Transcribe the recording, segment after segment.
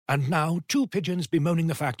And now, two pigeons bemoaning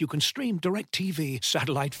the fact you can stream DirecTV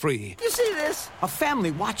satellite-free. You see this? A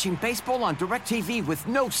family watching baseball on DirecTV with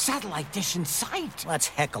no satellite dish in sight. Let's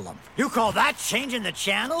heckle them. You call that changing the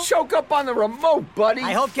channel? Choke up on the remote, buddy.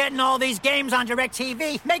 I hope getting all these games on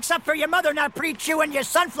DirecTV makes up for your mother not pre-chewing your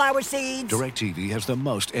sunflower seeds. DirecTV has the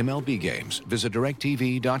most MLB games. Visit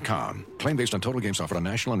DirecTV.com. Claim based on total games offered on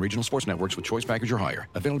national and regional sports networks with choice package or higher.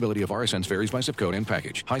 Availability of RSNs varies by zip code and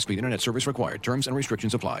package. High-speed internet service required. Terms and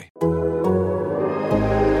restrictions apply.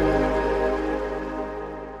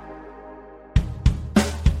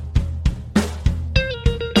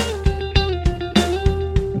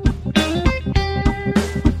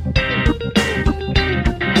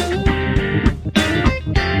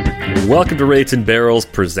 Welcome to Rates and Barrels,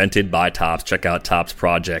 presented by Topps. Check out Topps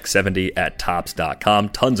Project 70 at Topps.com.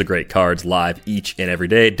 Tons of great cards live each and every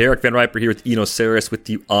day. Derek Van Riper here with Eno Saris with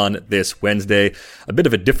you on this Wednesday. A bit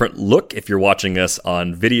of a different look if you're watching us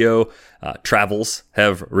on video. Travels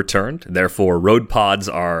have returned. Therefore, road pods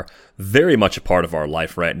are very much a part of our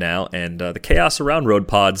life right now. And the chaos around road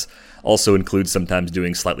pods also includes sometimes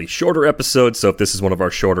doing slightly shorter episodes. So if this is one of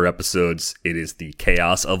our shorter episodes, it is the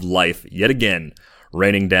chaos of life yet again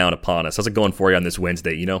raining down upon us. How's it going for you on this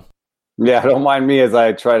Wednesday, Yeah, don't mind me as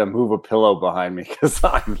I try to move a pillow behind me because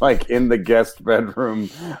I'm like in the guest bedroom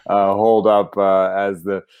holed up as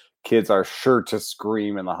the kids are sure to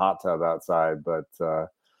scream in the hot tub outside. But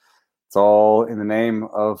it's all in the name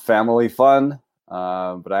of family fun.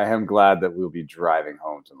 But I am glad that we'll be driving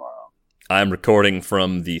home tomorrow. I'm recording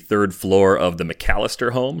from the third floor of the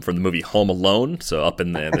McAllister home from the movie Home Alone. So up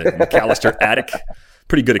in the McAllister attic.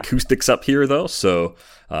 Pretty good acoustics up here, though, so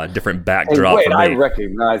different backdrop. Hey, wait, for me. I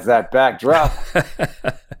recognize that backdrop.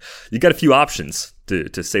 You got a few options,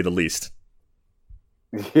 to say the least.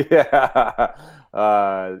 Yeah.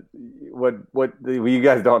 What you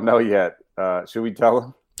guys don't know yet. Should we tell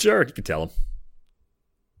him? Sure, you can tell him.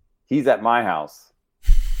 He's at my house.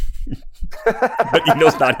 But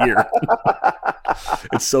Eno's not here.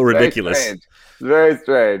 It's so ridiculous. Very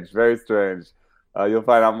strange. Very strange. You'll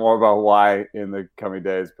find out more about why in the coming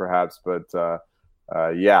days, perhaps. But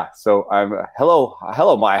yeah, so I'm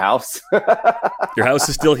hello, my house. Your house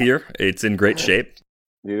is still here. It's in great shape.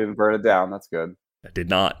 You didn't burn it down. That's good. I did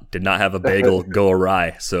not have a bagel go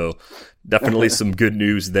awry. So definitely some good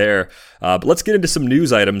news there. But let's get into some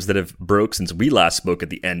news items that have broke since we last spoke at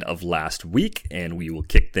the end of last week. And we will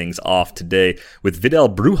kick things off today with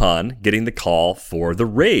Vidal Brujan getting the call for the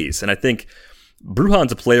Rays. And I think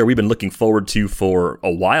Brujan's a player we've been looking forward to for a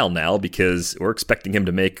while now because we're expecting him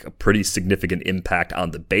to make a pretty significant impact on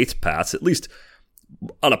the base paths, at least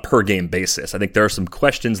on a per-game basis. I think there are some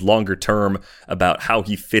questions longer term about how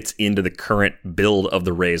he fits into the current build of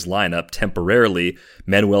the Rays lineup. Temporarily,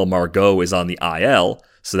 Manuel Margot is on the IL,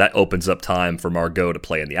 so that opens up time for Margot to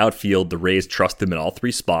play in the outfield. The Rays trust him in all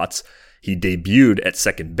three spots. He debuted at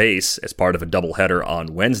second base as part of a doubleheader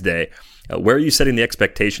on Wednesday. Where are you setting the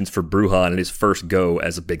expectations for Brujan in his first go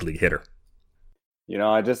as a big league hitter?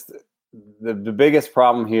 The biggest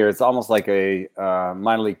problem here, it's almost like a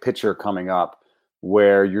minor league pitcher coming up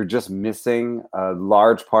where you're just missing a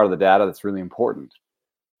large part of the data that's really important.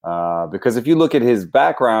 Because if you look at his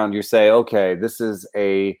background, you say, okay, this is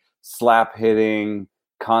a slap hitting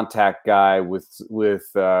contact guy with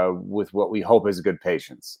what we hope is good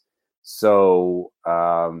patience. So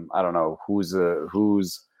I don't know who's a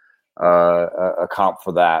comp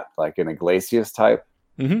for that, like an Iglesias type.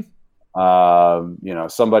 Mm-hmm.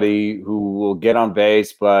 Somebody who will get on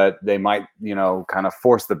base, but they might, kind of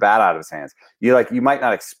force the bat out of his hands. You might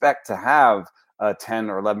not expect to have a 10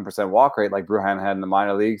 or 11% walk rate like Brujan had in the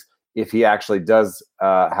minor leagues if he actually does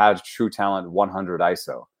have true talent 100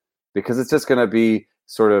 ISO, because it's just going to be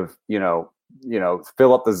sort of,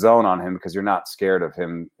 fill up the zone on him because you're not scared of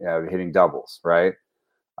him hitting doubles, right?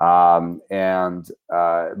 But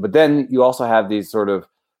then you also have these sort of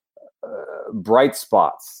bright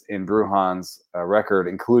spots in Brujan's record,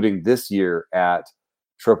 including this year at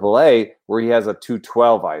AAA, where he has a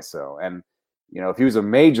 212 ISO. And, if he was a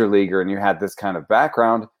major leaguer and you had this kind of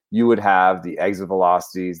background, you would have the exit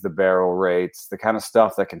velocities, the barrel rates, the kind of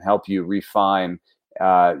stuff that can help you refine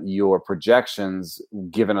your projections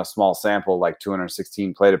given a small sample like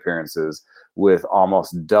 216 plate appearances with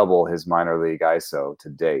almost double his minor league ISO to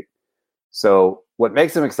date. So what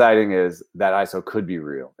makes him exciting is that ISO could be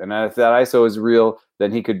real. And if that ISO is real,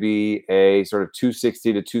 then he could be a sort of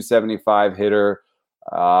 260 to 275 hitter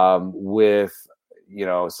with,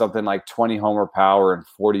 something like 20 homer power and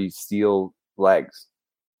 40 steal legs.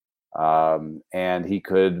 And he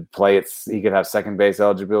could play he could have second base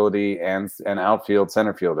eligibility and outfield,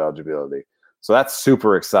 center field eligibility. So that's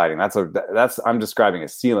super exciting. That's I'm describing a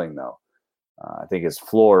ceiling though. I think his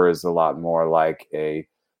floor is a lot more like a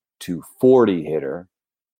 240 hitter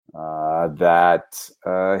that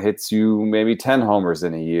hits you maybe 10 homers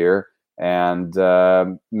in a year, and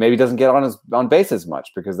maybe doesn't get on base as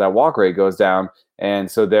much because that walk rate goes down,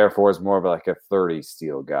 and so therefore is more of like a 30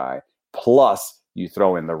 steal guy. Plus, you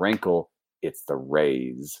throw in the wrinkle, it's the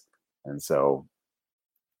Rays, and so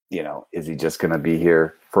is he just going to be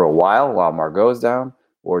here for a while Margot's down,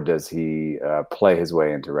 or does he play his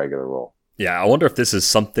way into regular role? Yeah, I wonder if this is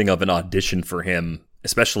something of an audition for him,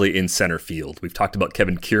 especially in center field. We've talked about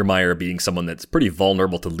Kevin Kiermaier being someone that's pretty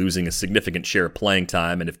vulnerable to losing a significant share of playing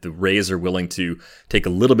time, and if the Rays are willing to take a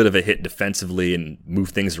little bit of a hit defensively and move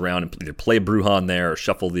things around and either play Brujan there or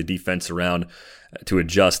shuffle the defense around to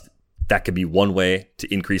adjust, that could be one way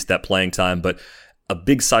to increase that playing time. But a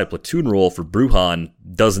big side platoon role for Brujan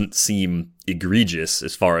doesn't seem egregious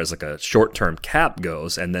as far as like a short-term cap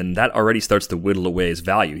goes, and then that already starts to whittle away his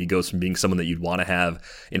value. He goes from being someone that you'd want to have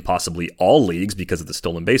in possibly all leagues because of the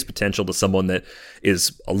stolen base potential to someone that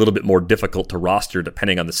is a little bit more difficult to roster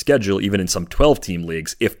depending on the schedule, even in some 12-team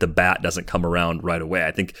leagues, if the bat doesn't come around right away.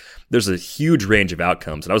 I think there's a huge range of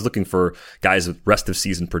outcomes, and I was looking for guys with rest of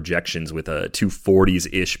season projections with a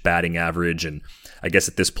 240s-ish batting average, and I guess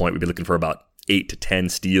at this point we'd be looking for about 8 to 10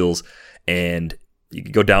 steals, and you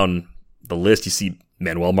can go down the list. You see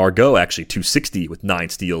Manuel Margot actually 260 with 9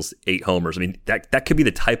 steals, 8 homers. I mean, that could be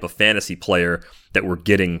the type of fantasy player that we're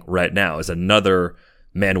getting right now, is another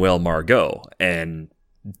Manuel Margot, and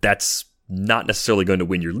that's not necessarily going to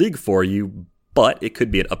win your league for you, but it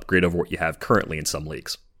could be an upgrade over what you have currently in some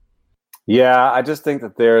leagues. Yeah, I just think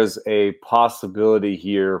that there's a possibility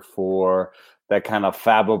here for that kind of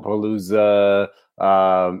Fabopalooza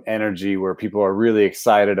energy where people are really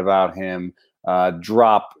excited about him,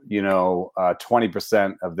 drop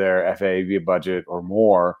 20% of their FAB budget or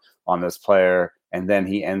more on this player, and then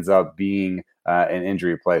he ends up being an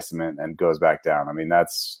injury replacement and goes back down. I mean,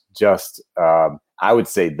 that's just I would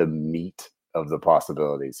say the meat of the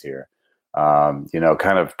possibilities here.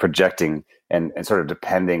 Kind of projecting and sort of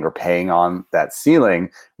depending or paying on that ceiling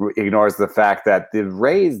ignores the fact that the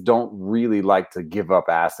Rays don't really like to give up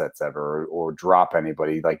assets ever or drop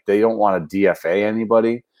anybody. Like, they don't want to DFA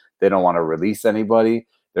anybody. They don't want to release anybody.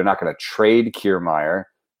 They're not going to trade Kiermaier,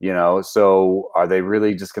 so are they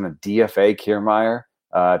really just going to DFA Kiermaier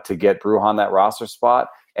to get Brujan that roster spot?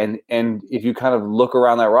 And if you kind of look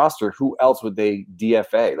around that roster, who else would they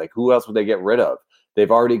DFA? Like, who else would they get rid of?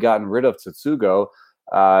 They've already gotten rid of Tsutsugo.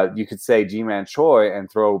 You could say Ji-Man Choi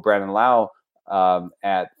and throw Brandon Lau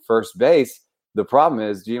at first base. The problem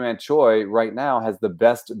is Ji-Man Choi right now has the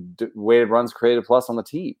best weighted runs created plus on the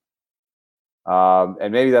team.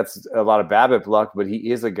 And maybe that's a lot of BABIP luck, but he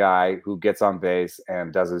is a guy who gets on base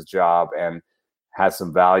and does his job and has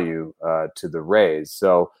some value to the Rays.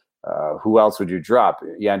 So who else would you drop?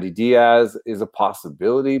 Yandy Diaz is a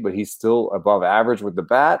possibility, but he's still above average with the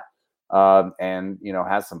bat. And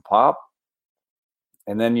has some pop,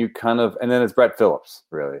 and then it's Brett Phillips,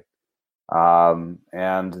 really.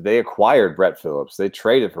 And they acquired Brett Phillips. They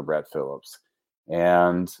traded for Brett Phillips,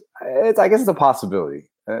 and I guess it's a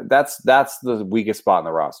possibility. That's the weakest spot in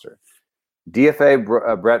the roster.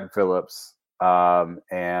 DFA Brett Phillips,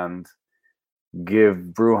 and give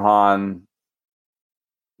Brujan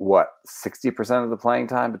 60% of the playing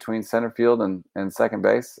time between center field and second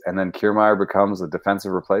base, and then Kiermaier becomes a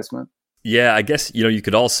defensive replacement. Yeah, I guess you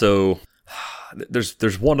could also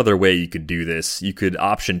there's one other way you could do this. You could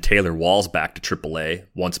option Taylor Walls back to AAA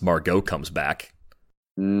once Margot comes back.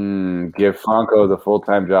 Give Franco the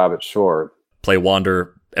full-time job at short. Play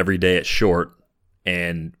Wander every day at short,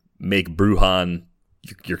 and make Brujan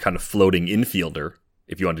your kind of floating infielder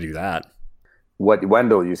if you want to do that. What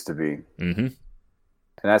Wendell used to be. Mm-hmm.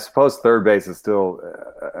 And I suppose third base is still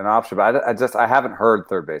an option, but I haven't heard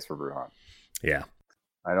third base for Brujan. Yeah.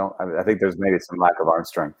 I think there's maybe some lack of arm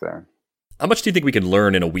strength there. How much do you think we can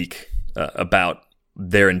learn in a week about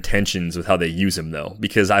their intentions with how they use him, though?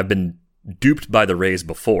 Because I've been duped by the Rays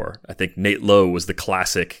before. I think Nate Lowe was the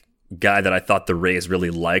classic guy that I thought the Rays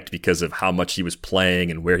really liked because of how much he was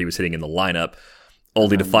playing and where he was hitting in the lineup,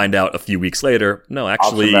 only to find out a few weeks later, no,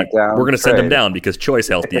 actually, we're going to send him down because Choi's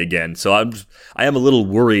healthy again. So I am a little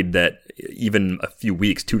worried that even a few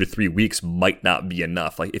weeks, 2 to 3 weeks, might not be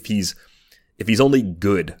enough. Like, if he's only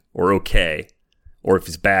good or okay, or if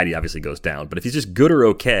he's bad, he obviously goes down. But if he's just good or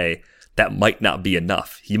okay, that might not be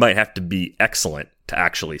enough. He might have to be excellent to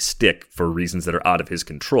actually stick for reasons that are out of his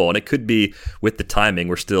control. And it could be with the timing,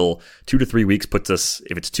 we're still 2 to 3 weeks puts us,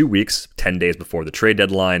 if it's 2 weeks, 10 days before the trade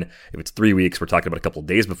deadline. If it's 3 weeks, we're talking about a couple of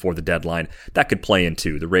days before the deadline. That could play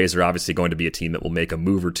into. The Rays are obviously going to be a team that will make a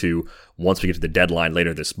move or two once we get to the deadline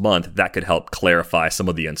later this month. That could help clarify some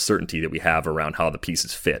of the uncertainty that we have around how the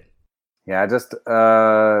pieces fit. Yeah, I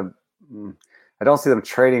don't see them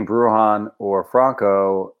trading Brujan or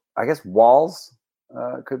Franco. I guess Walls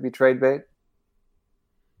could be trade bait.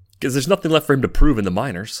 Because there's nothing left for him to prove in the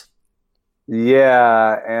minors.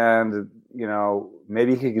 Yeah, and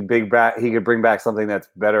maybe he could bring back something that's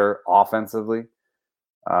better offensively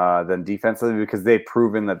than defensively, because they've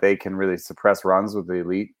proven that they can really suppress runs with the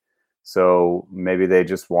elite. So maybe they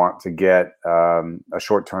just want to get a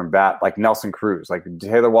short-term bat like Nelson Cruz, like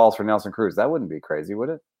Taylor Walls for Nelson Cruz. That wouldn't be crazy, would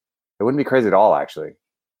it? It wouldn't be crazy at all, actually.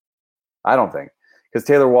 I don't think. Because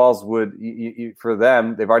Taylor Walls would, for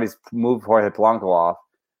them, they've already moved Jorge Polanco off.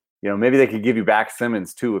 Maybe they could give you back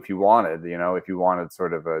Simmons too if you wanted, if you wanted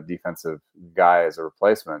sort of a defensive guy as a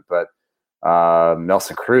replacement. But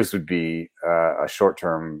Nelson Cruz would be a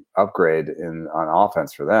short-term upgrade on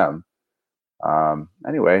offense for them.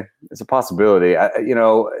 Anyway, it's a possibility.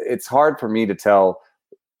 It's hard for me to tell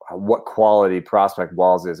what quality prospect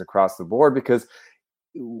Walls is across the board, because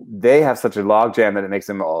they have such a logjam that it makes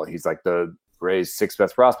him, he's like the Rays' 6th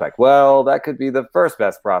best prospect. Well, that could be the 1st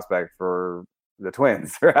best prospect for the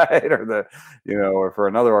Twins, right? Or or for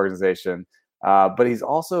another organization. But he's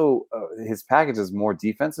also his package is more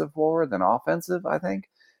defensive forward than offensive, I think.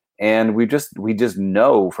 And we just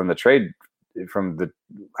know from the trade,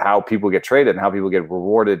 how people get traded and how people get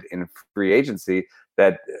rewarded in free agency,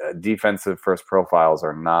 that defensive first profiles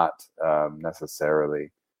are not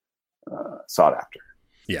necessarily sought after.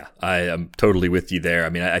 Yeah, I am totally with you there. I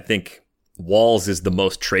mean, I think Walls is the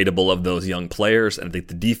most tradable of those young players, and I think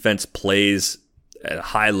the defense plays at a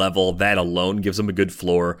high level. That alone gives them a good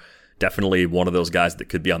floor. Definitely one of those guys that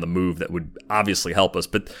could be on the move that would obviously help us.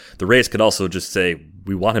 But the Rays could also just say,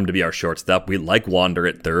 we want him to be our shortstop. We like Wander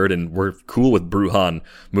at third, and we're cool with Brujan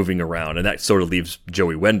moving around. And that sort of leaves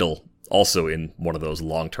Joey Wendell also in one of those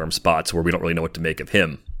long-term spots where we don't really know what to make of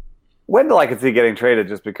him. Wendell, I could see getting traded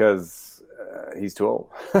just because he's too old.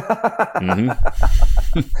 Mm-hmm.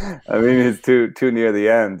 I mean, he's too near the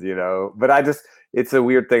end, But it's a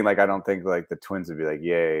weird thing. Like, I don't think like the Twins would be like,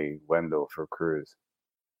 yay, Wendell for Cruz.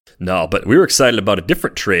 No, but we were excited about a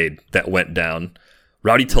different trade that went down.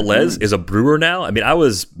 Rowdy Tellez is a Brewer now. I mean, I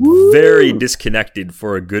was very disconnected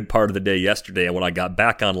for a good part of the day yesterday. And when I got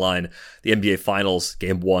back online, the NBA Finals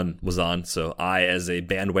Game 1 was on. So I, as a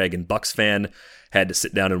bandwagon Bucks fan, had to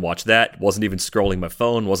sit down and watch that. Wasn't even scrolling my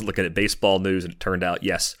phone, wasn't looking at baseball news. And it turned out,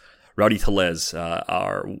 yes, Rowdy Tellez,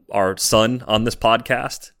 our son on this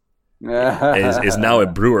podcast, is now a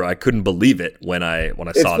Brewer. I couldn't believe it when I saw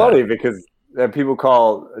that. It's funny because people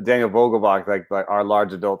call Daniel Vogelbach like our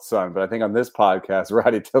large adult son, but I think on this podcast,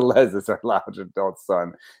 Rowdy Tellez is our large adult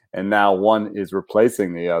son, and now one is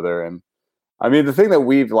replacing the other. And I mean, the thing that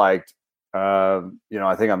we've liked, I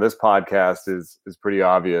think on this podcast is pretty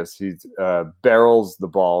obvious. He's barrels the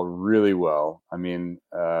ball really well. I mean,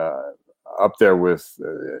 up there with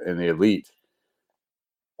in the elite.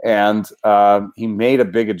 And he made a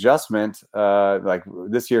big adjustment. Like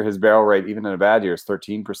this year, his barrel rate, even in a bad year, is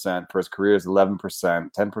 13%. For his career, is 11%.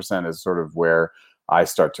 10% is sort of where I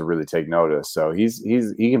start to really take notice. So he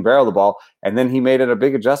can barrel the ball. And then he made it a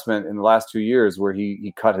big adjustment in the last 2 years, where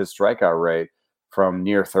he cut his strikeout rate from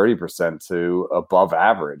near 30% to above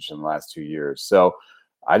average in the last 2 years. So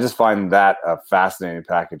I just find that a fascinating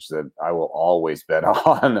package that I will always bet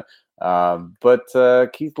on. But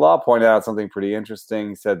Keith Law pointed out something pretty interesting.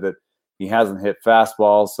 He said that he hasn't hit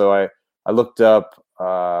fastballs. So I looked up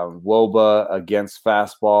WOBA against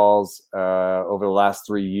fastballs over the last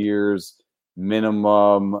 3 years,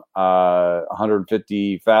 minimum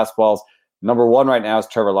 150 fastballs. Number one right now is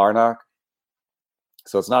Trevor Larnach.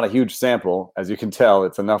 So it's not a huge sample. As you can tell,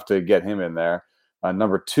 it's enough to get him in there.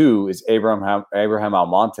 Number two is Abraham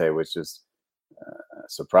Almonte, which is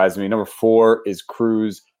surprised me. Number 4 is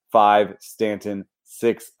Cruz. 5, Stanton.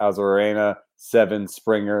 6, Alzarena. 7,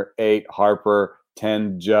 Springer. 8, Harper.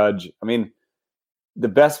 10, Judge. I mean, the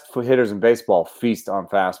best hitters in baseball feast on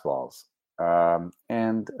fastballs.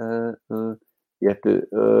 And you have to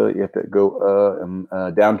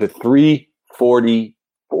go down to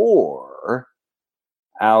 344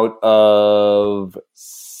 out of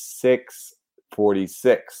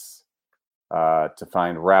 646 to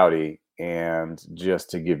find Rowdy. And just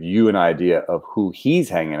to give you an idea of who he's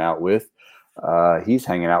hanging out with, he's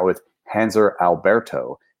hanging out with Hanser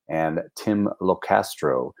Alberto and Tim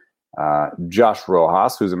Locastro Josh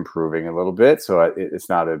Rojas, who's improving a little bit, so it's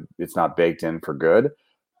not baked in for good.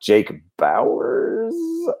 Jake Bowers,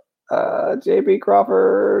 JB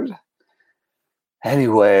Crawford.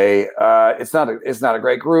 Anyway, it's not a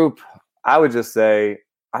great group. I would just say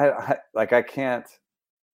I can't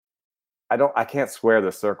square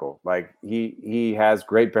the circle. Like he has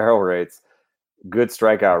great barrel rates, good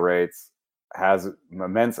strikeout rates, has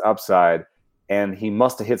immense upside, and he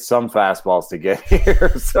must have hit some fastballs to get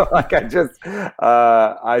here. So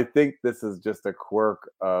I think this is just a quirk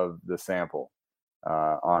of the sample,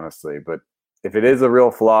 honestly. But if it is a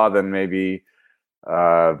real flaw, then maybe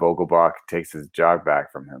Vogelbach takes his jog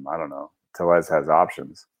back from him. I don't know. Tellez has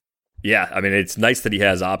options. Yeah, I mean, it's nice that he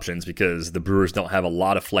has options because the Brewers don't have a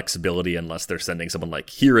lot of flexibility unless they're sending someone like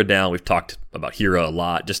Hira down. We've talked about Hira a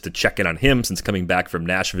lot just to check in on him since coming back from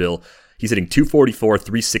Nashville. He's hitting 244,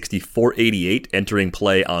 360, 488 entering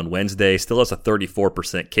play on Wednesday. Still has a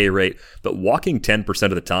 34% K rate, but walking 10%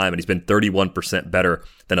 of the time, and he's been 31% better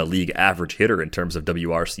than a league average hitter in terms of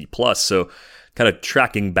WRC+. So kind of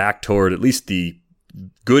tracking back toward at least the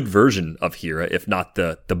good version of Hira, if not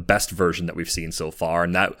the best version that we've seen so far.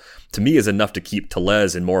 And that, to me, is enough to keep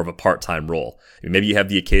Tellez in more of a part-time role. I mean, maybe you have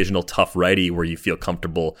the occasional tough righty where you feel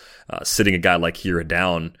comfortable sitting a guy like Hira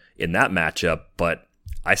down in that matchup, but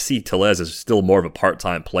I see Tellez as still more of a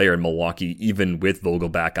part-time player in Milwaukee, even with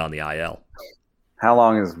Vogelbach on the IL. How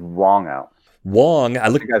long is Wong out? Wong, I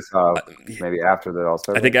think I saw maybe after the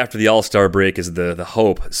All-Star break. I think after the All-Star break is the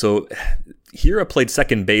hope. So Hira played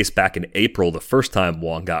second base back in April, the first time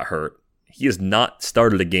Wong got hurt. He has not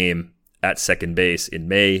started a game at second base in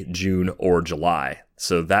May, June, or July.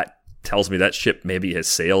 So that tells me that ship maybe has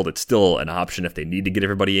sailed. It's still an option if they need to get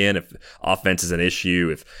everybody in, if offense is an issue,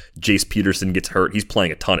 if Jace Peterson gets hurt. He's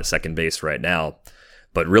playing a ton at second base right now.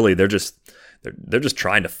 But really, they're just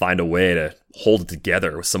trying to find a way to hold it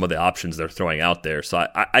together with some of the options they're throwing out there. So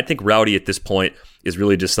I think Rowdy at this point is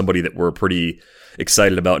really just somebody that we're pretty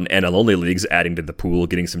excited about in NL-only leagues, adding to the pool,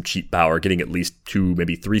 getting some cheap power, getting at least 2,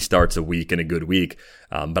 maybe 3 starts a week in a good week.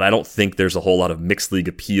 But I don't think there's a whole lot of mixed league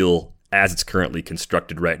appeal as it's currently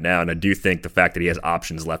constructed right now. And I do think the fact that he has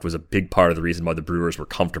options left was a big part of the reason why the Brewers were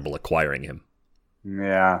comfortable acquiring him.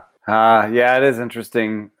 Yeah. It is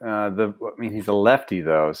interesting. He's a lefty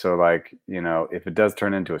though. So if it does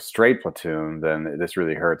turn into a straight platoon, then this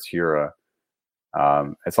really hurts Hira.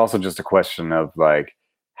 It's also just a question of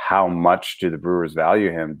how much do the Brewers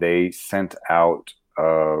value him? They sent out a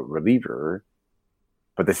reliever,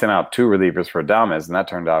 but they sent out 2 relievers for Adames, and that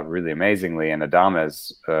turned out really amazingly. And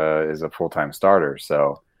Adames is a full-time starter.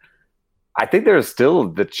 So I think there's still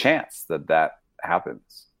the chance that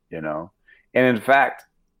happens, And in fact,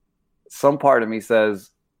 some part of me says,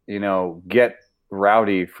 get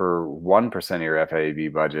Rowdy for 1% of your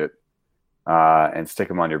FAB budget and stick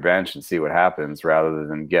him on your bench and see what happens, rather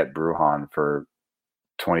than get Brujan for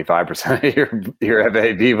 25% of your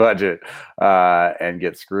FAB budget and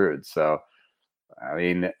get screwed. So, I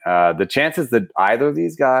mean, the chances that either of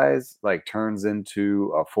these guys turns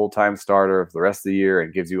into a full-time starter for the rest of the year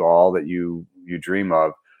and gives you all that you dream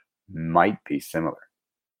of might be similar,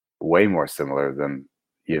 way more similar than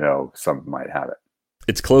some might have it.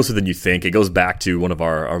 It's closer than you think. It goes back to one of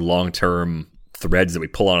our long-term threads that we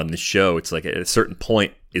pull on this show. It's like at a certain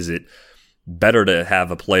point, is it better to have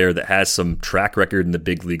a player that has some track record in the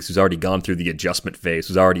big leagues, who's already gone through the adjustment phase,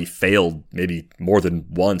 who's already failed maybe more than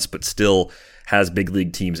once, but still has big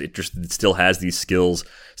league teams interested, still has these skills,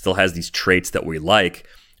 still has these traits that we like,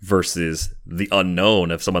 versus the unknown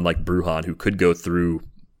of someone like Brujan, who could go through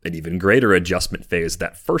an even greater adjustment phase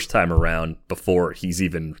that first time around before he's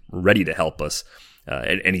even ready to help us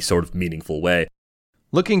in any sort of meaningful way.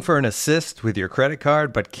 Looking for an assist with your credit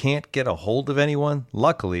card but can't get a hold of anyone?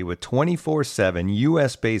 Luckily, with 24/7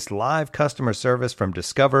 US-based live customer service from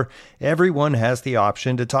Discover, everyone has the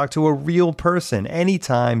option to talk to a real person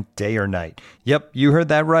anytime, day or night. Yep, you heard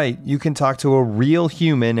that right. You can talk to a real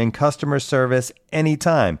human in customer service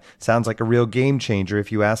anytime. Sounds like a real game changer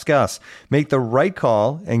if you ask us. Make the right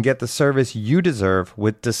call and get the service you deserve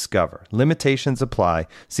with Discover. Limitations apply.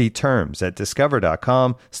 See terms at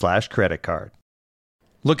discover.com/creditcard.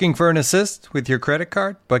 Looking for an assist with your credit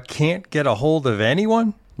card but can't get a hold of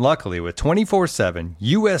anyone? Luckily, with 24/7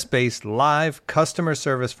 US-based live customer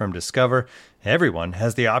service from Discover, everyone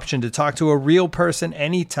has the option to talk to a real person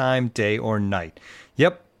anytime, day or night.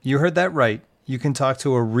 Yep, you heard that right. You can talk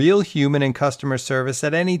to a real human in customer service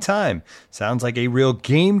at any time. Sounds like a real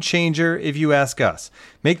game changer if you ask us.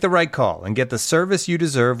 Make the right call and get the service you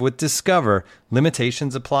deserve with Discover.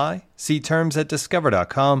 Limitations apply. See terms at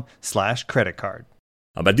discover.com/creditcard.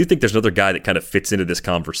 I do think there's another guy that kind of fits into this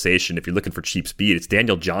conversation. If you're looking for cheap speed, it's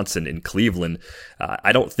Daniel Johnson in Cleveland.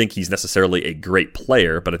 I don't think he's necessarily a great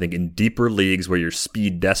player, but I think in deeper leagues where you're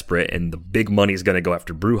speed desperate and the big money is going to go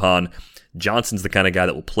after Brujan, Johnson's the kind of guy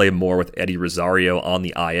that will play more with Eddie Rosario on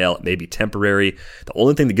the IL. It may be temporary. The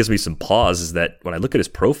only thing that gives me some pause is that when I look at his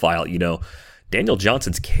profile, Daniel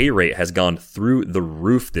Johnson's K rate has gone through the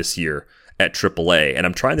roof this year at AAA, and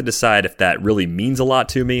I'm trying to decide if that really means a lot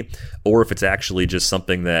to me or if it's actually just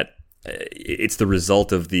something that it's the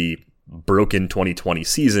result of the broken 2020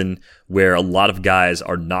 season where a lot of guys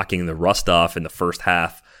are knocking the rust off in the first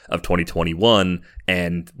half of 2021,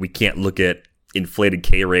 and we can't look at inflated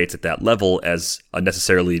K rates at that level as a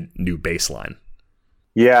necessarily new baseline.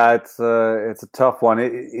 Yeah, it's a tough one.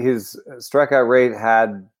 His strikeout rate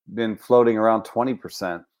had been floating around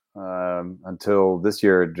 20%. Until this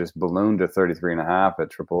year, it just ballooned to 33.5 at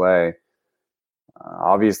AAA.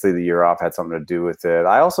 Obviously, the year off had something to do with it.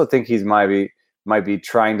 I also think he's might be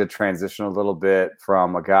trying to transition a little bit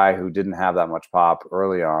from a guy who didn't have that much pop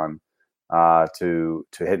early on to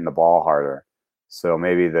hitting the ball harder. So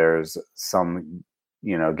maybe there's some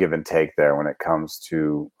give and take there when it comes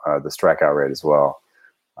to the strikeout rate as well.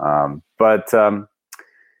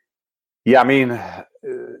 Yeah, I mean.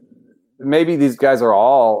 Maybe these guys are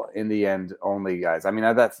all in the end only guys. I mean,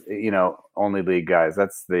 that's only league guys.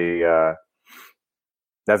 That's the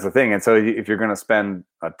thing. And so if you're going to spend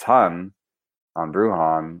a ton on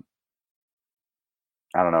Brujan,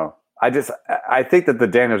 I don't know. I think that the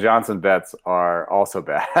Daniel Johnson bets are also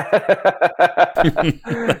bad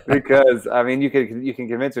because I mean you can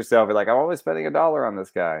convince yourself you're like, I'm only spending $1 on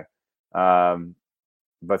this guy,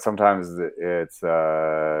 but sometimes it's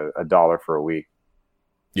 $1 for a week.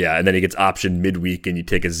 Yeah, and then he gets optioned midweek and you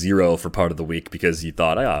take a 0 for part of the week because you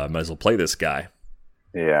thought, I might as well play this guy.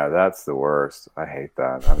 Yeah, that's the worst. I hate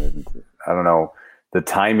that. I mean, I don't know the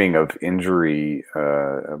timing of injury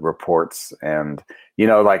reports, and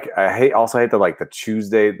I also hate the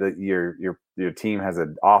Tuesday that your team has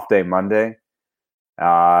an off day Monday,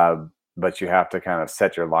 but you have to kind of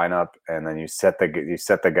set your lineup and then you set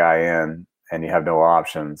the guy in and you have no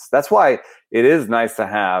options. That's why it is nice to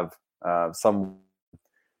have some.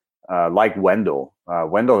 Like Wendell.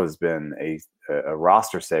 Wendell has been a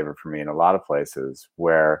roster saver for me in a lot of places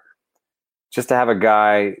where just to have a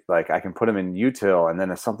guy, like I can put him in util, and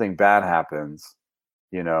then if something bad happens,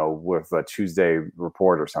 with a Tuesday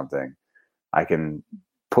report or something, I can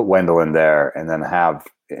put Wendell in there and then have,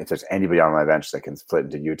 if there's anybody on my bench that can split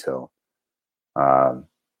into util.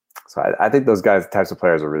 So I think those types of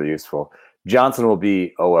players are really useful. Johnson will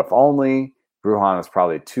be OF only. Brujan is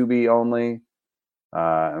probably 2B only.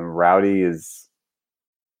 And Rowdy is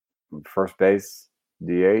first base,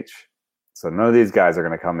 DH. So none of these guys are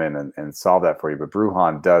going to come in and solve that for you. But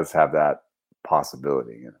Brujan does have that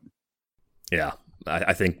possibility. Yeah,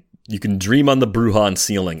 I think you can dream on the Brujan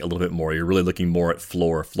ceiling a little bit more. You're really looking more at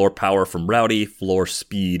floor power from Rowdy, floor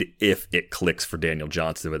speed if it clicks for Daniel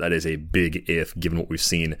Johnson. But that is a big if, given what we've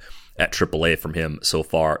seen at AAA from him so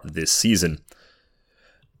far this season.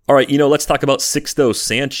 All right, let's talk about Sixto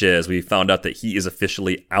Sanchez. We found out that he is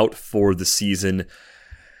officially out for the season.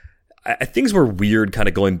 Things were weird kind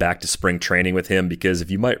of going back to spring training with him because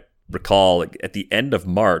if you might recall, at the end of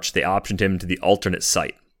March, they optioned him to the alternate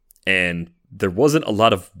site. And there wasn't a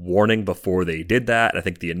lot of warning before they did that. I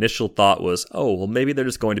think the initial thought was, maybe they're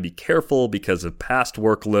just going to be careful because of past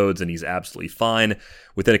workloads, and he's absolutely fine.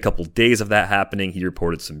 Within a couple days of that happening, he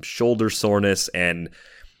reported some shoulder soreness, and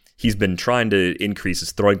he's been trying to increase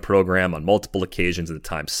his throwing program on multiple occasions at the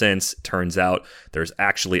time since. Turns out there's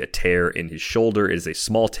actually a tear in his shoulder. It is a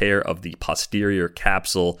small tear of the posterior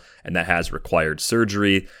capsule, and that has required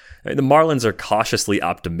surgery. The Marlins are cautiously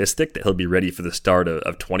optimistic that he'll be ready for the start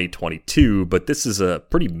of 2022, but this is a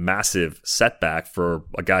pretty massive setback for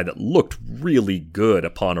a guy that looked really good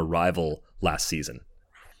upon arrival last season.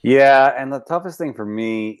 Yeah, and the toughest thing for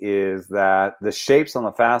me is that the shapes on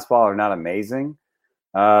the fastball are not amazing.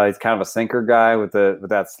 He's kind of a sinker guy with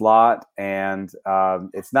that slot, and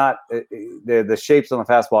it's not the shapes on the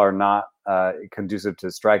fastball are not conducive to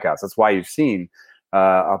strikeouts. That's why you've seen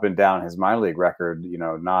up and down his minor league record,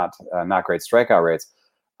 not great strikeout rates.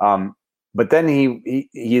 But then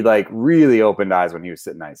he like really opened eyes when he was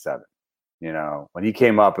sitting 97. When he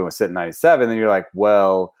came up and was sitting 97, then you're like,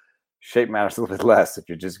 well, shape matters a little bit less if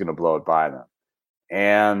you're just going to blow it by them.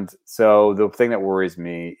 And so the thing that worries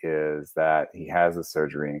me is that he has the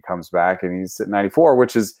surgery and he comes back and he's at 94,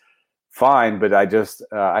 which is fine. But I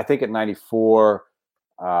think at 94,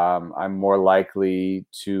 I'm more likely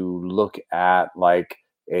to look at like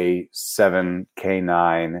a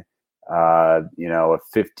 7K9, a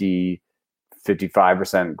 50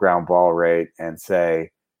 55% ground ball rate and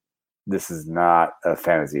say, this is not a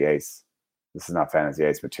fantasy ace. This is not fantasy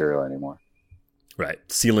ace material anymore. Right.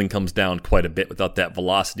 Ceiling comes down quite a bit without that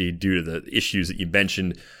velocity due to the issues that you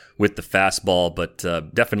mentioned with the fastball, but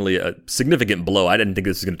definitely a significant blow. I didn't think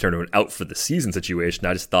this was going to turn into an out for the season situation.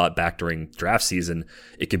 I just thought back during draft season,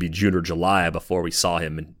 it could be June or July before we saw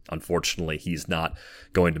him, and unfortunately, he's not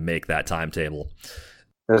going to make that timetable.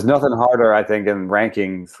 There's nothing harder, I think, in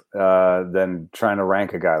rankings than trying to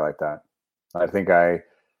rank a guy like that. I think I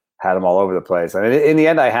had him all over the place. And in the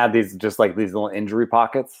end, I had these just like these little injury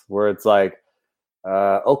pockets where it's like,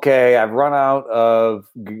 okay, I've run out of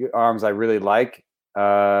arms I really like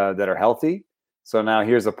that are healthy. So now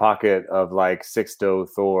here's a pocket of like Sixto,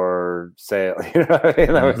 Thor, Sale. You know what I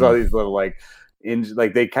mean? There was all these little like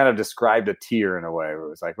they kind of described a tier in a way where it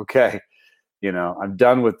was like, okay, you know, I'm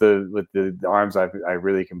done with the arms I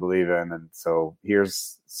really can believe in, and so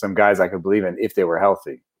here's some guys I could believe in if they were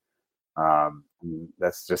healthy.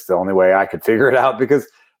 That's just the only way I could figure it out, because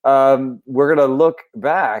we're gonna look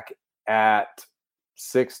back at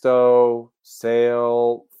Sixto,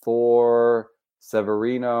 Sale, Thor,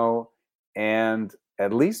 Severino, and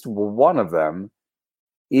at least one of them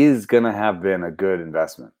is gonna have been a good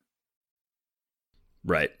investment.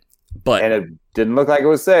 Right. And it didn't look like it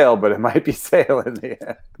was Sale, but it might be Sale in the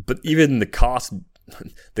end. But even the cost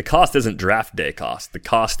isn't draft day cost. The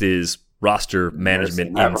cost is roster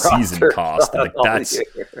management in season cost. Like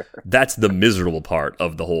that's the miserable part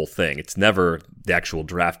of the whole thing. It's never the actual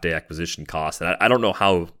draft day acquisition cost. And I don't know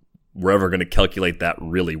how we're ever going to calculate that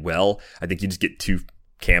really well. I think you just get two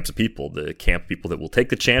camps of people: the camp of people that will take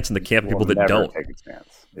the chance, and the camp of people that don't take a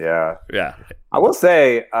chance. Yeah. I will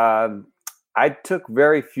say, I took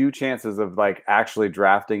very few chances of like actually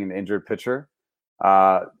drafting an injured pitcher.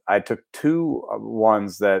 I took two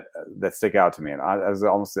ones that stick out to me, and that was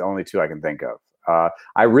almost the only two I can think of.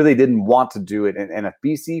 I really didn't want to do it in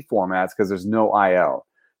NFBC formats because there's no IL.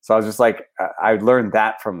 So I was just like, I learned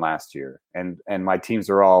that from last year, and my teams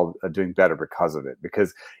are all doing better because of it.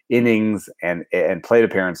 Because innings and plate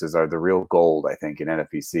appearances are the real gold, I think, in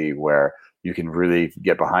NFBC, where you can really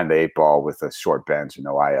get behind the eight ball with a short bench and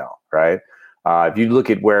no IL, right? If you look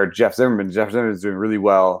at where Jeff Zimmerman is doing really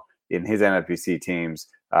well in his NFBC teams,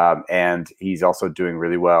 and he's also doing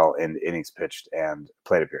really well in innings pitched and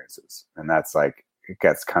plate appearances, and that's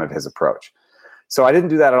kind of his approach. So I didn't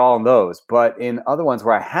do that at all in those, but in other ones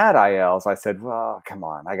where I had ILs, I said, "Well, come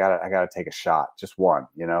on, I gotta take a shot, just one.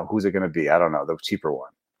 You know, who's it going to be? I don't know, the cheaper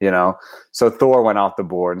one. You know." So Thor went off the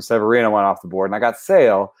board, and Severino went off the board, and I got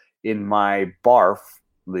Sale in my Barf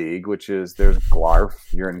league, which is there's Glarf.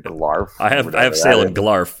 You're in Glarf. I have Sale in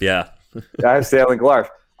Glarf. Yeah, I have Sale in Glarf.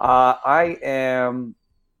 I am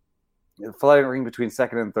fluttering between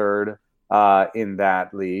second and third in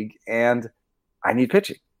that league, and I need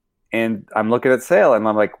pitching. And I'm looking at Sale, and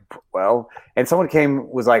I'm like, well, and someone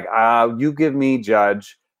was like, you give me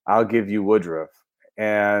Judge, I'll give you Woodruff.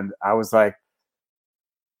 And I was like,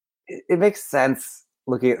 it makes sense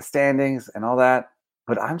looking at the standings and all that,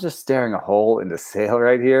 but I'm just staring a hole into Sale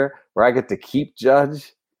right here where I get to keep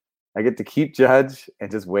Judge. I get to keep Judge and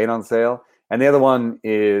just wait on Sale. And the other one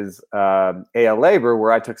is AL Labor,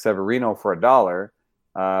 where I took Severino for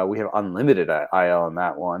 $1. We have unlimited IL in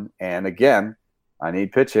that one. And again, I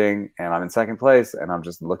need pitching, and I'm in second place, and I'm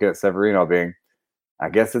just looking at Severino being, I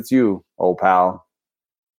guess it's you, old pal.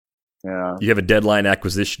 Yeah. You have a deadline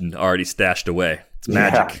acquisition already stashed away. It's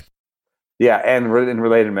magic. Yeah, and in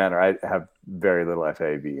related manner, I have very little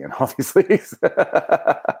FAB in all these leagues.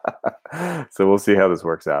 So we'll see how this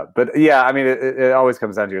works out. But yeah, I mean, it always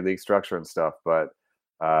comes down to your league structure and stuff. But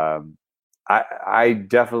I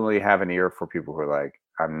definitely have an ear for people who are like,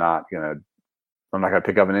 I'm not going to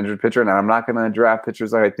pick up an injured pitcher, and I'm not going to draft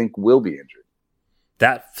pitchers that I think will be injured.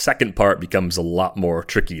 That second part becomes a lot more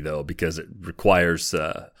tricky, though, because it requires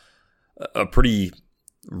a pretty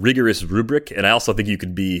rigorous rubric. And I also think you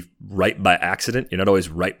could be right by accident. You're not always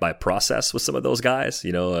right by process with some of those guys.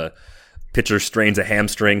 You know, a pitcher strains a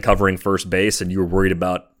hamstring covering first base, and you were worried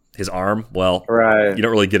about his arm. Well, right. You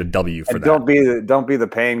don't really get a W for that. Don't be the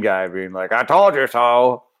pain guy being like, I told you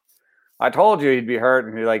so. I told you he'd be hurt,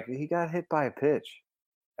 and you're like, he got hit by a pitch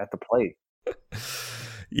at the plate.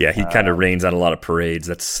 Yeah, he kind of rains on a lot of parades.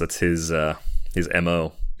 That's his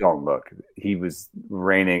MO. Don't look. He was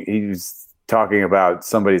raining. He was talking about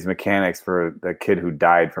somebody's mechanics for the kid who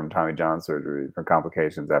died from Tommy John surgery, from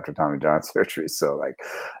complications after Tommy John surgery. So like,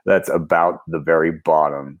 that's about the very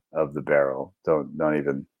bottom of the barrel. Don't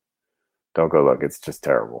go look. It's just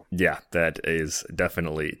terrible. Yeah, that is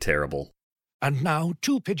definitely terrible. And now,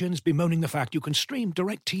 two pigeons bemoaning the fact you can stream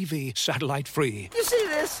DirecTV satellite free. You see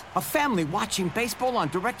this? A family watching baseball on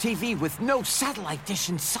DirecTV with no satellite dish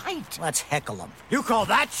in sight. Let's heckle them. You call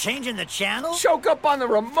that changing the channel? Choke up on the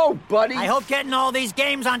remote, buddy. I hope getting all these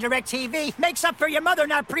games on DirecTV makes up for your mother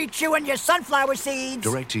not pre-chewing your sunflower seeds.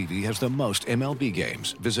 DirecTV has the most MLB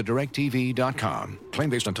games. Visit DirecTV.com. Claim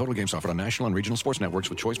based on total games offered on national and regional sports networks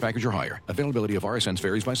with choice package or higher. Availability of RSNs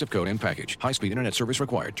varies by zip code and package. High-speed internet service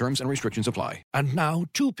required. Terms and restrictions apply. And now,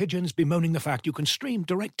 two pigeons bemoaning the fact you can stream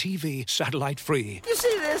DirecTV satellite-free. You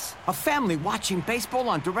see this? A family watching baseball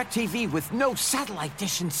on DirecTV with no satellite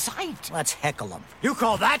dish in sight. Let's heckle them. You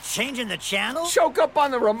call that changing the channel? Choke up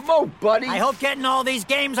on the remote, buddy. I hope getting all these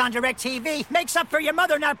games on DirecTV makes up for your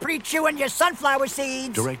mother not pre-chewing your sunflower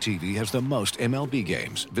seeds. DirecTV has the most MLB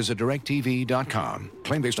games. Visit DirecTV.com.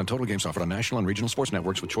 Claim based on total games offered on national and regional sports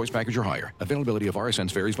networks with choice package or higher. Availability of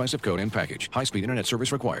RSNs varies by zip code and package. High-speed internet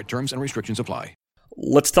service required. Terms and restrictions apply.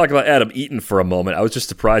 Let's talk about Adam Eaton for a moment. I was just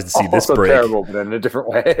surprised to see this Also break. terrible, but in a different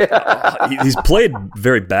way. He's played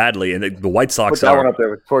very badly, and the White Sox Put that one up there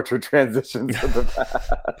with torture transitions of the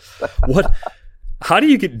past. What? How do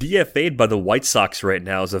you get DFA'd by the White Sox right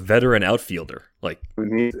now as a veteran outfielder? Like, They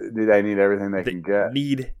need everything they can get.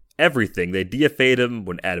 Need everything. They DFA'd him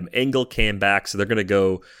when Adam Engel came back, so they're going to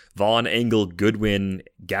go Vaughn, Engel, Goodwin,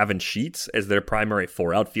 Gavin Sheets as their primary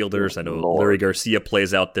four outfielders. I know Larry Garcia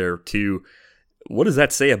plays out there too. What does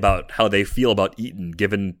that say about how they feel about Eaton,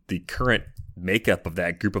 given the current makeup of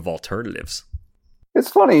that group of alternatives? It's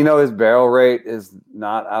funny, his barrel rate is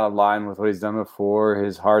not out of line with what he's done before.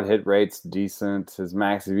 His hard hit rate's decent. His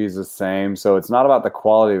max EV is the same. So it's not about the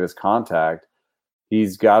quality of his contact.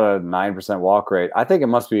 He's got a 9% walk rate. I think it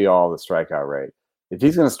must be all the strikeout rate. If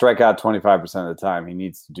he's going to strike out 25% of the time, he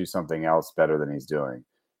needs to do something else better than he's doing.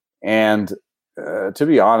 And to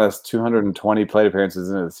be honest, 220 plate appearances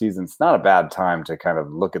into the season, it's not a bad time to kind of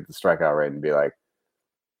look at the strikeout rate and be like,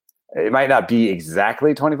 it might not be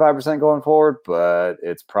exactly 25% going forward, but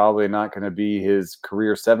it's probably not going to be his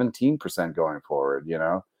career 17% going forward, It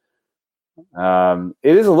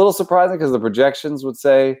is a little surprising because the projections would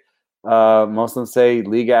say, most of them say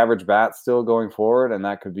league average bat still going forward, and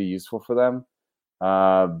that could be useful for them.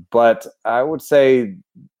 But I would say,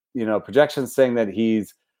 projections saying that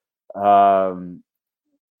he's going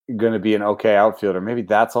to be an okay outfielder, maybe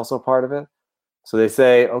that's also part of it. So they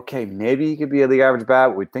say, okay, maybe he could be a league average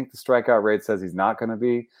bat. We think the strikeout rate says he's not going to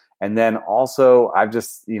be. And then also, I've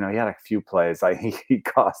just, he had a few plays. Like he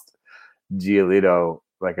cost Giolito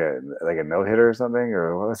like a no hitter or something,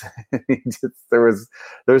 or what was it? There was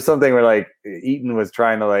something where like Eaton was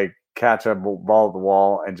trying to like catch a ball at the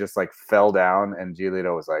wall and just like fell down, and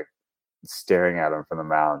Giolito was like staring at him from the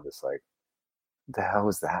mound, just like, what the hell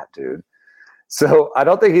was that, dude? So I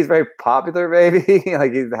don't think he's very popular, maybe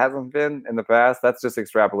like he hasn't been in the past. That's just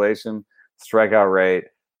extrapolation, strikeout rate,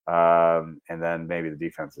 and then maybe the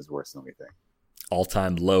defense is worse than we think.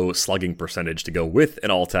 All-time low slugging percentage to go with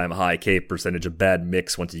an all-time high K percentage, a bad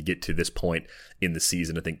mix once you get to this point in the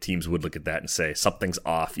season. I think teams would look at that and say something's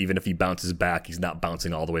off. Even if he bounces back, he's not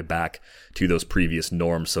bouncing all the way back to those previous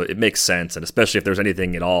norms. So it makes sense, and especially if there's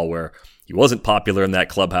anything at all where he wasn't popular in that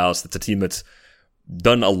clubhouse, that's a team that's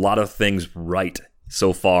done a lot of things right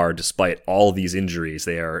so far despite all these injuries.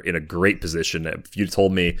 They are in a great position. If you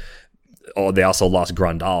told me, they also lost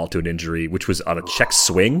Grandal to an injury, which was on a check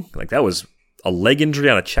swing, like that was a leg injury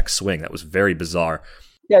on a check swing. That was very bizarre.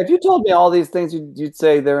 Yeah, if you told me all these things, you'd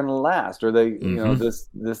say they're in the last, or they,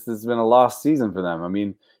 this has been a lost season for them. I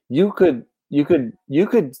mean, you could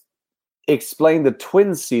explain the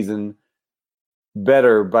Twins season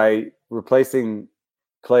better by replacing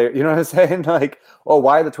player. You know what I'm saying? Like, oh,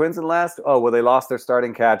 why are the Twins in last? Oh, well, they lost their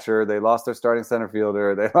starting catcher, they lost their starting center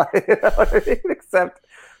fielder. Except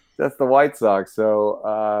that's the White Sox.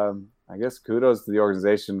 So I guess kudos to the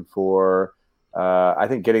organization for. I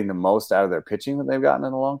think getting the most out of their pitching that they've gotten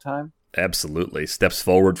in a long time. Absolutely. Steps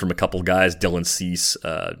forward from a couple guys, Dylan Cease,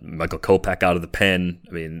 Michael Kopech out of the pen.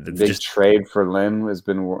 I mean, the big trade for Lynn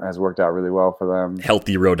has worked out really well for them.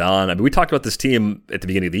 Healthy Rodon. I mean, we talked about this team at the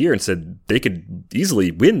beginning of the year and said they could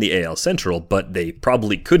easily win the AL Central, but they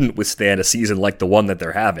probably couldn't withstand a season like the one that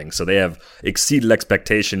they're having. So they have exceeded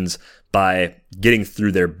expectations by getting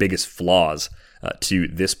through their biggest flaws to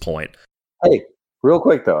this point. Hey, real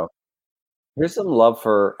quick though. Here's some love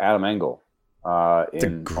for Adam Engel. It's a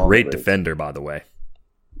great defender, by the way.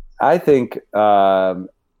 I think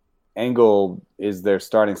Engel is their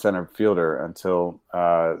starting center fielder until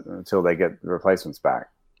they get the replacements back,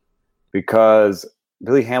 because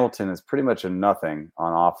Billy Hamilton is pretty much a nothing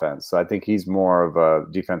on offense. So I think he's more of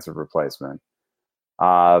a defensive replacement.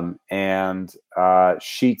 And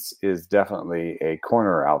Sheets is definitely a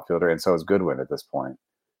corner outfielder, and so is Goodwin at this point.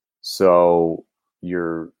 So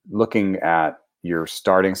you're looking at your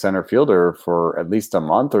starting center fielder for at least a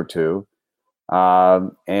month or two.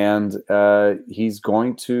 And I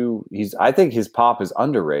think his pop is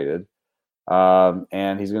underrated.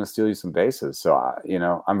 And he's going to steal you some bases. So,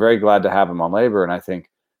 I'm very glad to have him on labor. And I think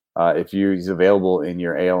if he's available in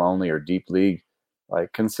your AL only or deep league,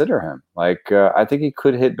 like, consider him. Like, I think he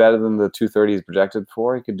could hit better than the 230 he's projected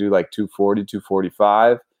for. He could do like 240,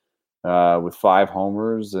 245 with 5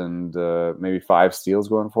 homers and maybe 5 steals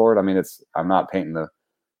going forward. I mean, I'm not painting the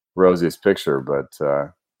rosiest picture, but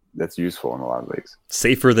that's useful in a lot of leagues.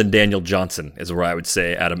 Safer than Daniel Johnson is where I would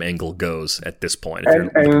say Adam Engel goes at this point.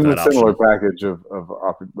 And a similar package of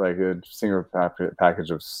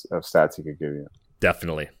stats he could give you.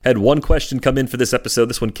 Definitely. Had one question come in for this episode.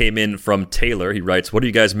 This one came in from Taylor. He writes, what are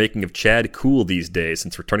you guys making of Chad Kuhl these days?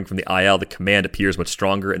 Since returning from the IL, the command appears much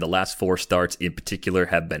stronger, and the last 4 starts in particular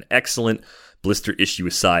have been excellent. Blister issue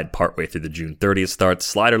aside, partway through the June 30th start,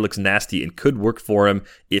 slider looks nasty and could work for him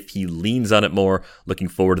if he leans on it more. Looking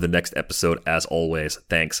forward to the next episode as always.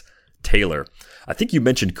 Thanks, Taylor. I think you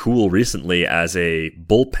mentioned Kuhl recently as a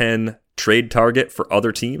bullpen trade target for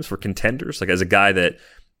other teams, for contenders, like as a guy that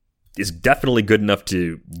is definitely good enough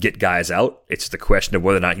to get guys out. It's just a question of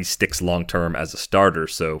whether or not he sticks long-term as a starter.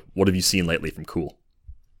 So what have you seen lately from Kuhl?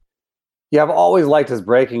 Yeah, I've always liked his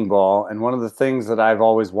breaking ball, and one of the things that I've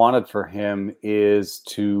always wanted for him is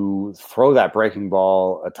to throw that breaking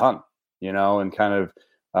ball a ton, and kind of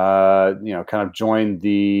join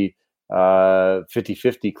the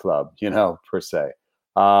 50-50 club, per se.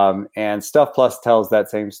 And Stuff Plus tells that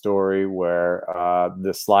same story where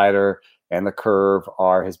the slider and the curve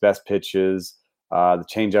are his best pitches. The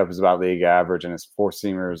changeup is about league average, and his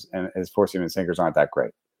four-seamer and sinkers aren't that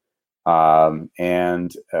great.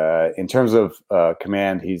 And in terms of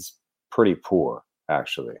command, he's pretty poor,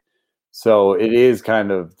 actually. So it is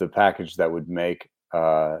kind of the package that would make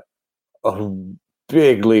a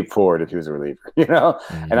big leap forward if he was a reliever,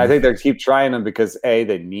 Mm-hmm. And I think they keep trying him because A,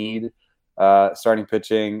 they need starting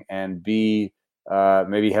pitching, and B,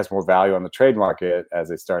 maybe he has more value on the trade market as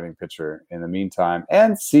a starting pitcher in the meantime,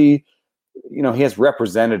 and C, he has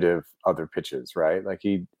representative other pitches, right? Like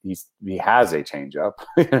he has a changeup,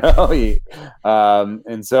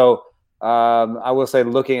 and so I will say,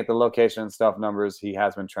 looking at the location and stuff numbers, he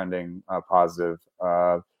has been trending positive.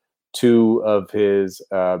 2 of his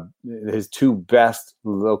 2 best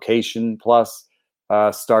location plus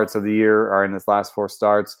starts of the year are in his last 4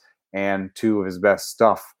 starts, and 2 of his best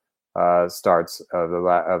stuff starts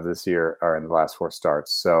of this year are in the last 4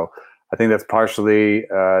 starts. So I think that's partially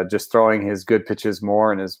just throwing his good pitches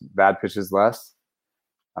more and his bad pitches less,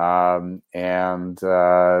 and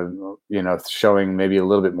showing maybe a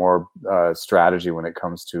little bit more strategy when it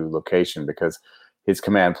comes to location, because his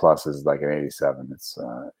command plus is like an 87.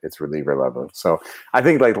 It's reliever level. So I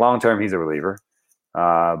think like long term he's a reliever,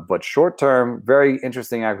 but short term, very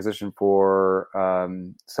interesting acquisition for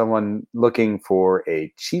someone looking for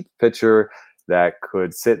a cheap pitcher that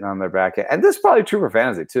could sit on their back end. And this is probably true for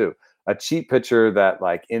fantasy too. A cheap pitcher that,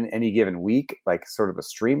 like, in any given week, like sort of a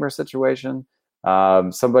streamer situation,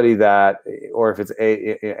 somebody that, or if it's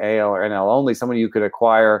AL or NL only, somebody you could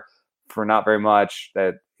acquire for not very much,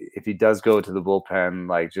 that if he does go to the bullpen,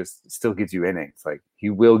 like, just still gives you innings. Like, he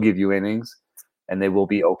will give you innings, and they will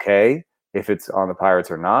be okay if it's on the Pirates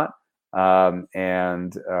or not.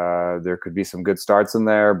 And there could be some good starts in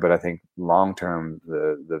there, but I think long term,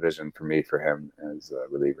 the vision for me for him is a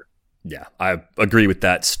reliever. Yeah, I agree with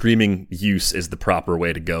that. Streaming use is the proper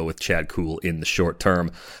way to go with Chad Kuhl in the short term.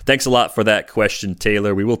 Thanks a lot for that question,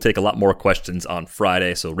 Taylor. We will take a lot more questions on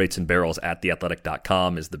Friday, so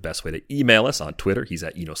ratesandbarrels@theathletic.com is the best way to email us. On Twitter, he's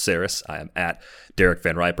at Eno Saris. I am at Derek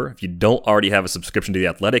Van Riper. If you don't already have a subscription to The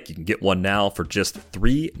Athletic, you can get one now for just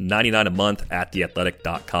 $3.99 a month at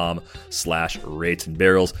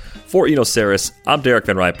theathletic.com/ratesandbarrels. For Eno Saris, I'm Derek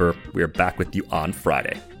Van Riper. We are back with you on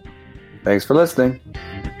Friday. Thanks for listening.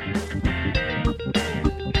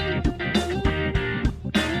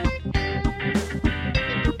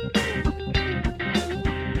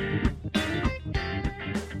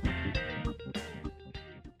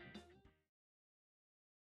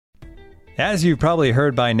 As you've probably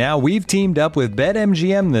heard by now, we've teamed up with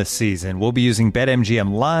BetMGM this season. We'll be using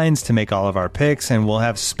BetMGM lines to make all of our picks, and we'll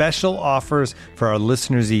have special offers for our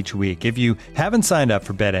listeners each week. If you haven't signed up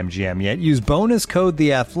for BetMGM yet, use bonus code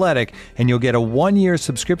The Athletic, and you'll get a 1-year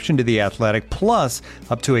subscription to The Athletic, plus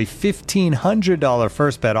up to a $1,500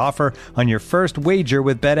 first bet offer on your first wager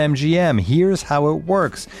with BetMGM. Here's how it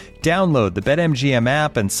works. Download the BetMGM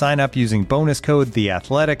app and sign up using bonus code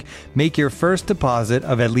TheAthletic. Make your first deposit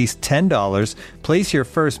of at least $10. Place your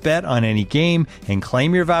first bet on any game and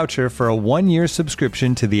claim your voucher for a 1-year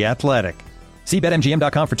subscription to The Athletic. See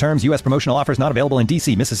BetMGM.com for terms. U.S. promotional offers not available in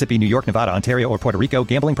D.C., Mississippi, New York, Nevada, Ontario, or Puerto Rico.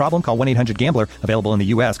 Gambling problem? Call 1-800-GAMBLER. Available in the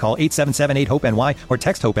U.S. Call 877-8-HOPE-NY or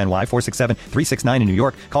text HOPE-NY 467-369 in New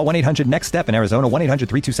York. Call 1-800-NEXT-STEP in Arizona.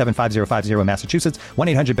 1-800-327-5050 in Massachusetts.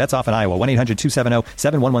 1-800-BETS-OFF in Iowa.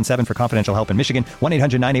 1-800-270-7117 for confidential help in Michigan.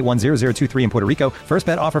 1-800-981-0023 in Puerto Rico. First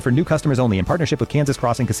bet offer for new customers only in partnership with Kansas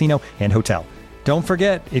Crossing Casino and Hotel. Don't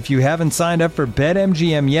forget, if you haven't signed up for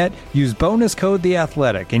BetMGM yet, use bonus code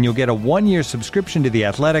TheAthletic, and you'll get a 1-year subscription to The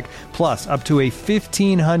Athletic, plus up to a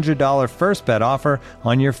 $1,500 first bet offer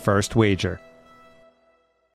on your first wager.